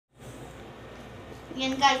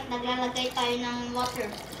Yan guys, naglalagay tayo ng water.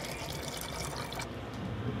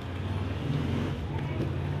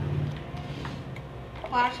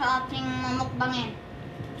 Para sa ating mamukbangin.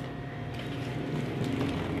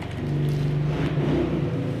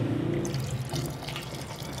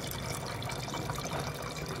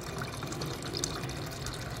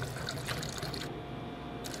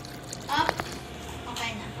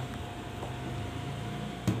 Okay na.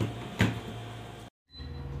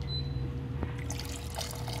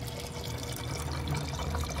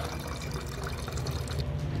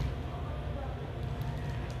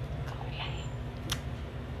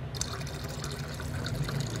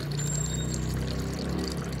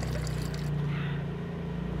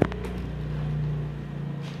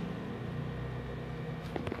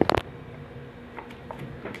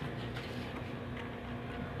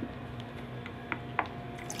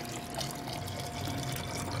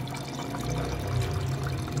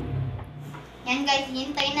 Yan guys,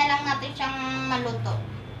 hintayin na lang natin siyang maluto.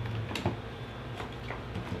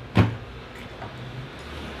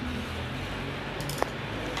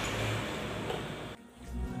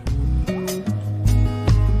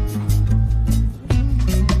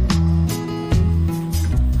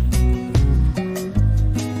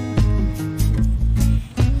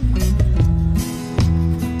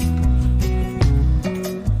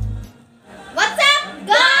 What's up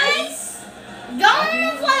guys?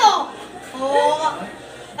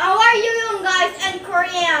 How are you guys and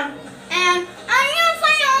Korean? And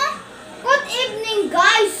annyeonghaseyo. Good evening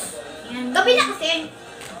guys. Yan, gabi na kasi.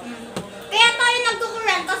 Kaya tayo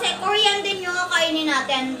nagko-Korean kasi Korean din yung kakainin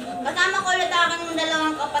natin. Kasama ko ulit aking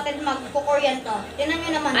dalawang kapatid magko-Korean to. Tingnan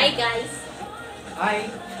nyo naman. Hi guys. Hi.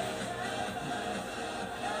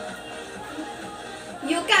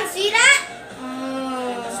 You can see that?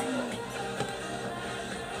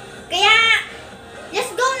 Kaya, let's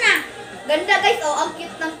go na. Ganda guys, oh, ang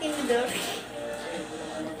cute ng Tinder.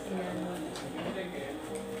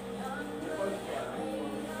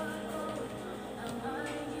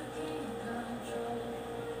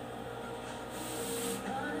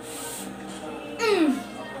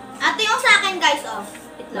 Ito yung sa akin guys, oh.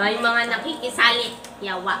 May mga nakikisali.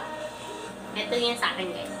 Yawa. Ito yung sa akin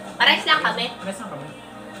guys. Pares lang kami. Pares lang kami.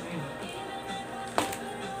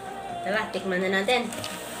 Tara, tikman na natin.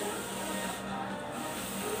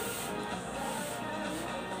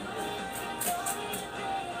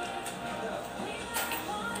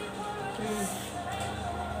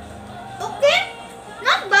 Okay.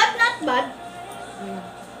 Not bad, not bad.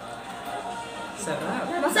 Sarap.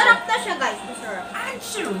 Masarap na siya guys. Masarap. Ang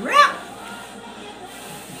sarap!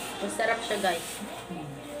 Masarap siya guys.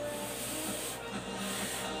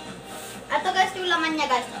 Ito guys yung laman niya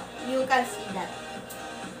guys. Oh. You can see that.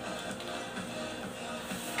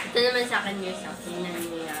 Ito naman sa akin yung sa tingnan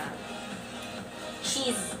niya.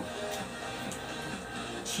 Cheese.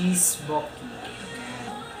 Cheese boki.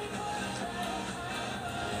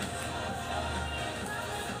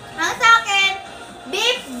 Ang sa akin,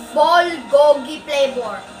 beef bulgogi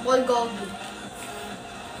flavor. Bulgogi.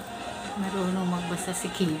 Marunong magbasa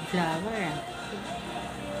si Killflower ah.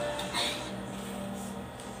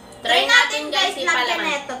 Try natin guys lagyan na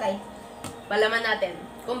ipalaman. ito guys. Palaman natin.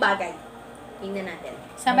 Kung bagay. Tingnan natin.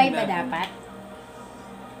 Sabay ba dapat?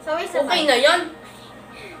 So, Okay na yun.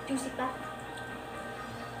 Juicy pa.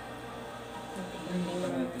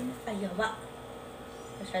 Ay, yawa.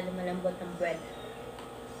 Masyado malambot ng bread.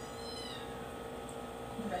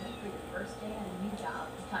 Ready for your first day on a new job.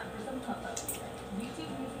 Time for some pop-up music.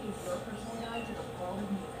 YouTube Music is your personal guide to the world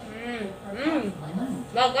of music.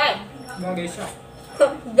 Bagay. Bagay siya.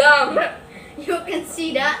 Dami. You can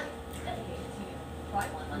see that. Dedicated to you.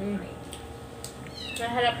 Try one on free.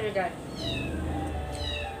 Maharap siya guys.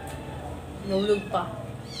 Nulog pa.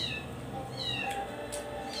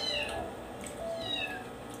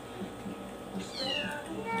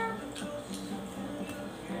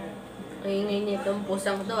 Ay, ngayon itong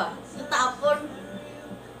pusang to ah. Natapon.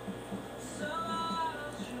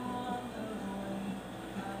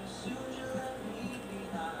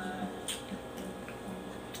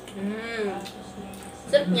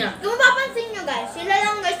 Sarap niya. Kung mapapansin nyo guys, sila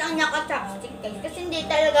lang guys ang naka-chopstick guys. Kasi hindi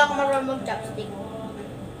talaga ako marunong mag-chopstick.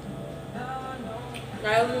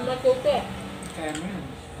 Ayaw mo matuto. Kaya mo yun.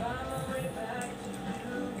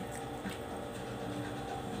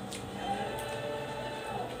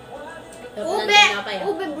 Ube!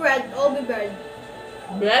 Ube bread. Ube bread.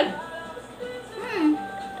 Bread?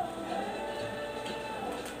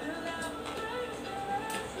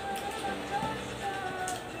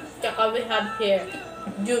 Tsaka we have here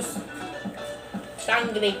juice.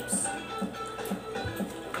 Tang grapes.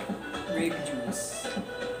 Grape juice.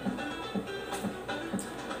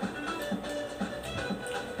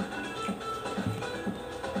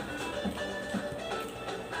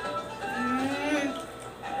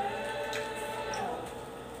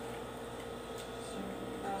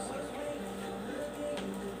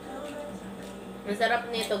 Masarap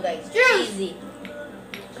nito guys. Cheers! Cheesy.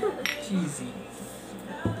 Cheesy.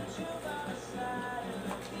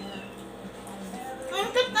 Ang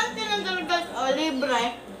cute tinandal guys. Oh, libre.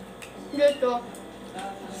 Dito.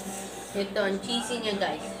 Ito, ang cheesy niya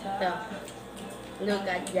guys. Ito. Look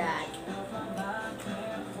at that.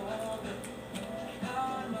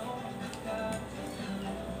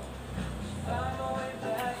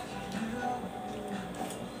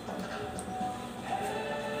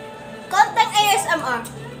 Konting ASMR.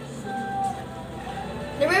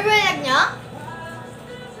 Nabibigyan niya?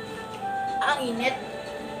 Ang init.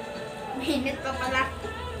 Mainit pa pala.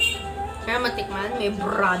 Kaya matikman, may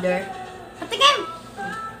brother. Patikim!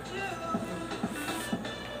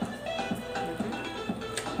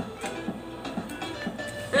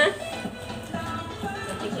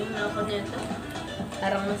 Patikim na ako nito.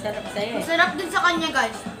 Parang masarap sa'yo eh. Masarap din sa kanya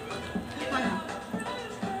guys. Ano?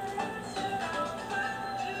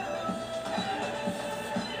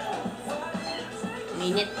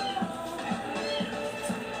 Minit.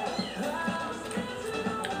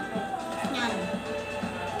 Yan.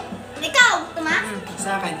 Ikaw, tuma?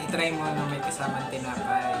 Sa akin, itry mo na may kasamang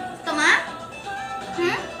tinapay. Tuma?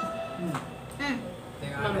 Hmm? Hmm. Hmm.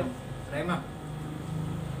 Teka akin. Try mo.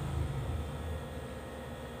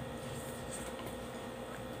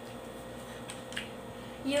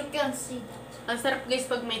 You can see that. Ang sarap guys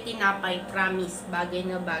pag may tinapay, promise, bagay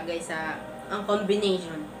na bagay sa ang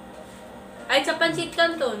combination. Ay, sa pansit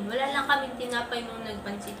canton, wala lang kaming tinapay nung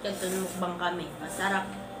nagpansit canton, mukbang kami. Masarap.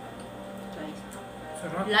 Guys.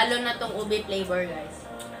 Sarap. Lalo na tong ube flavor, guys.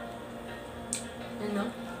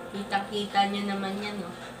 Ano? Kita-kita nyo naman yan,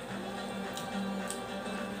 no?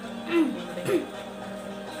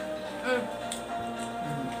 Mm.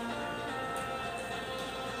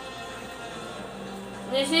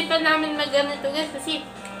 Naisipan namin mag-ganito guys kasi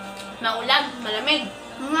maulan, malamig.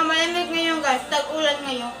 Mga malamig ngayon guys, tag-ulan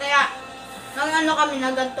ngayon. Kaya, nag-ano kami,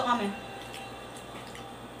 naganto kami.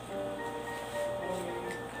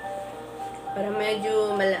 Para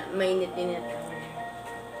medyo mainit-init.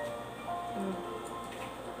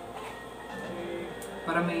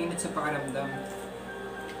 Para mainit sa pakiramdam.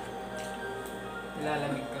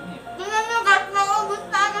 Nilalamig kami. Tingnan nyo guys, naubos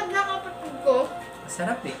na agad na kapatid ko.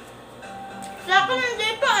 Masarap eh. Sa akin hindi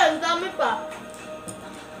pa, ang dami pa.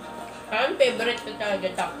 Parang favorite ko talaga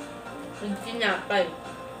ito. Yung tinapay.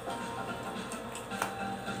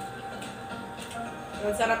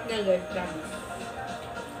 Ang sarap niya guys, promise.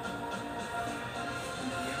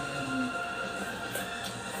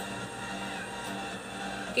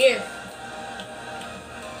 Cheers!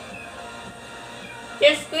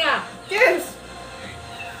 Cheers kuya! Cheers!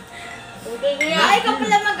 Okay kuya! Ay, ka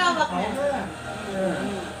pala mag-awak na.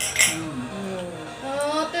 Mm.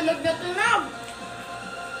 Oh, tunog na tunog.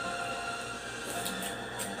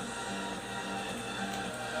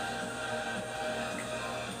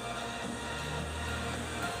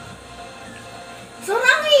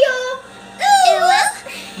 Sarang iyo! Ewa!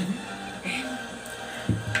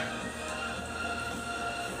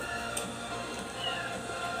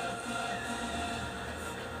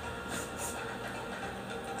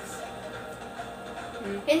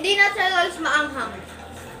 Hindi na siya guys maanghang.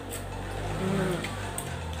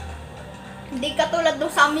 Hindi katulad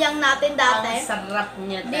ng samyang natin dati. Ang sarap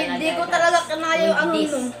niya talaga. Hindi ko talaga kanayo With ang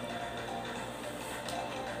this. ulo.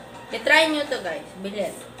 I-try nyo to guys.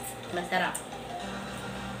 Bilis. Masarap.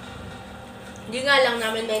 Hindi nga lang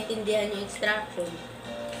namin maintindihan yung extraction.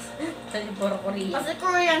 Kasi puro Korean. Kasi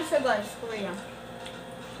Korean siya guys, Korean.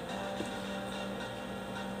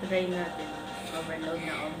 Try natin. Overload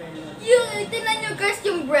na overload. Yung, tinan nyo guys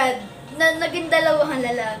yung bread na naging dalawang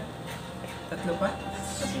halalag. Tatlo pa?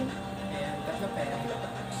 Ayan, tatlo pa yan.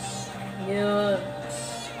 Yun.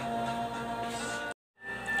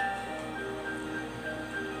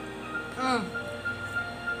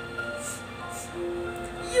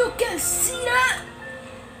 You can see that?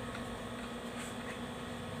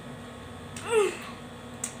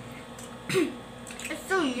 It's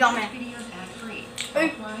so yummy. Videos ad-free, Ay.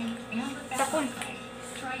 offline, and for Tapon. fast Wi-Fi.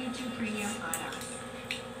 Try YouTube Premium products.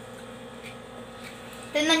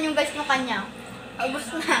 Tinan nyo guys yung kanya. Abos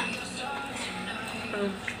na.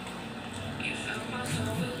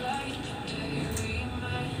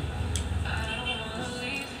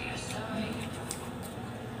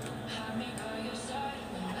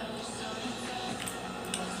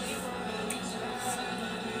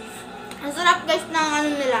 Ang sarap guys ng ano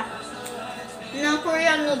nila. Ng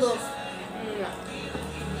Korean noodles.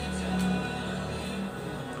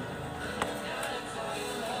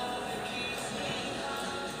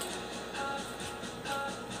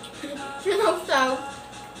 Sinawsaw.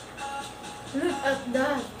 Look at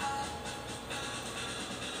that.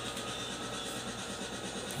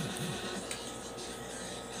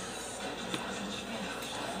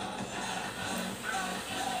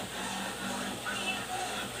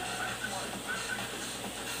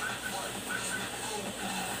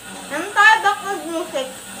 music.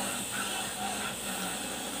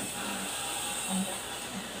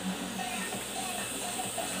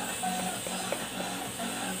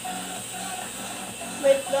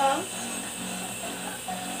 Wait lang.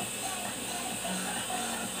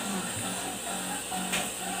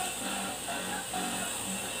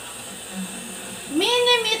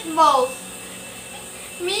 Mini meatballs.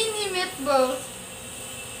 Mini meatballs.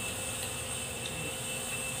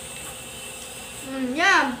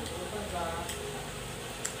 Yum.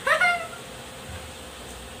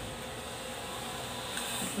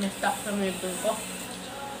 Na-stuck sa maple ko.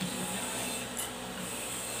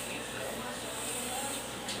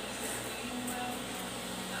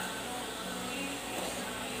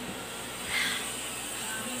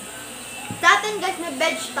 Sa atin guys, may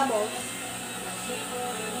vegetables.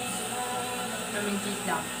 Kaming cheese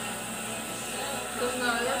lang. Ito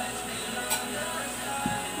nga lang.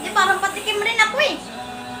 Hindi, parang patikim rin ako eh.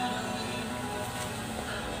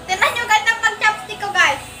 Tingnan nyo guys ang pag-chopstick ko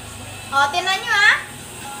guys. O, tingnan nyo ha.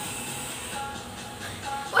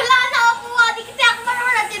 Wala na ako kuha. Di kasi ako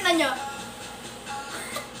marunong. Tingnan nyo.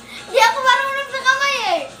 Di ako marunong sa kamay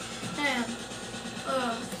eh. Ayan.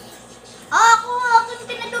 Ako yung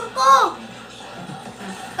tinador ko.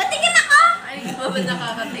 Patikim ako. Ay, hindi pa ba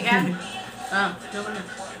nakakatikan? Naku na.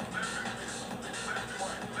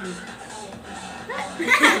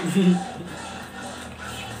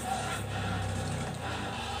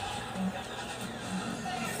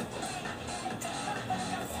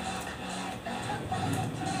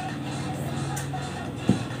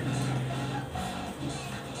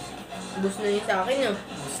 Ubus na yun sa akin,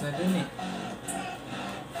 Ubus na dun eh.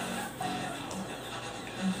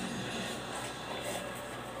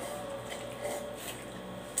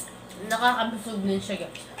 Nakakabusog din siya,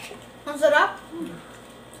 guys. Ang sarap.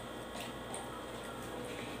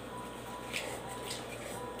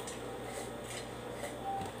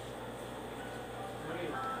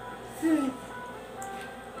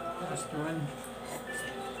 Last one.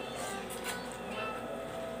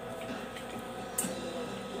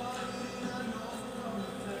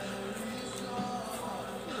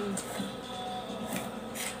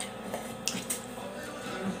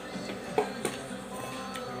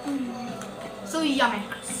 So yummy.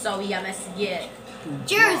 So yummy, good.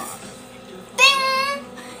 Cheers! Ding!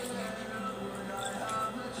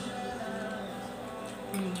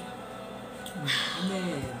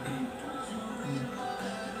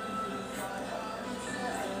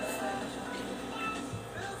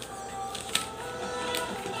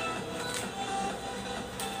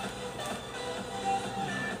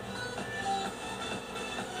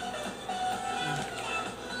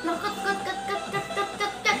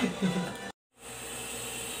 Kat.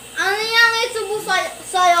 Ano yung isubo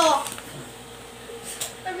sa'yo?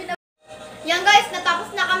 Yan guys,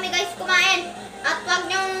 natapos na kami guys kumain. At huwag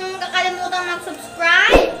niyong kakalimutan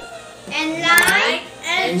mag-subscribe and like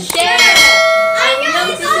and share.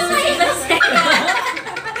 Anyong isubo sa'yo?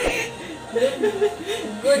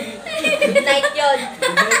 Good night yun.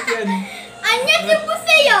 Good yun. Anyong isubo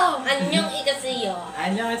sa'yo? Anyong ikasiyo.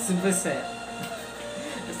 Ano ang subasa?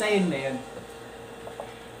 Basta yun na yun.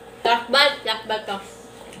 Lakbal ka.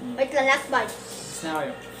 Wait lang, last bite. Basta na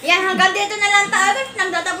kayo. Yan, hanggang dito na lang tayo guys.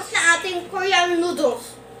 Nagtatapos na ating Korean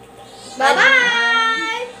noodles.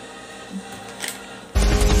 Bye-bye!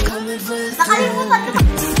 Nakalimutan ko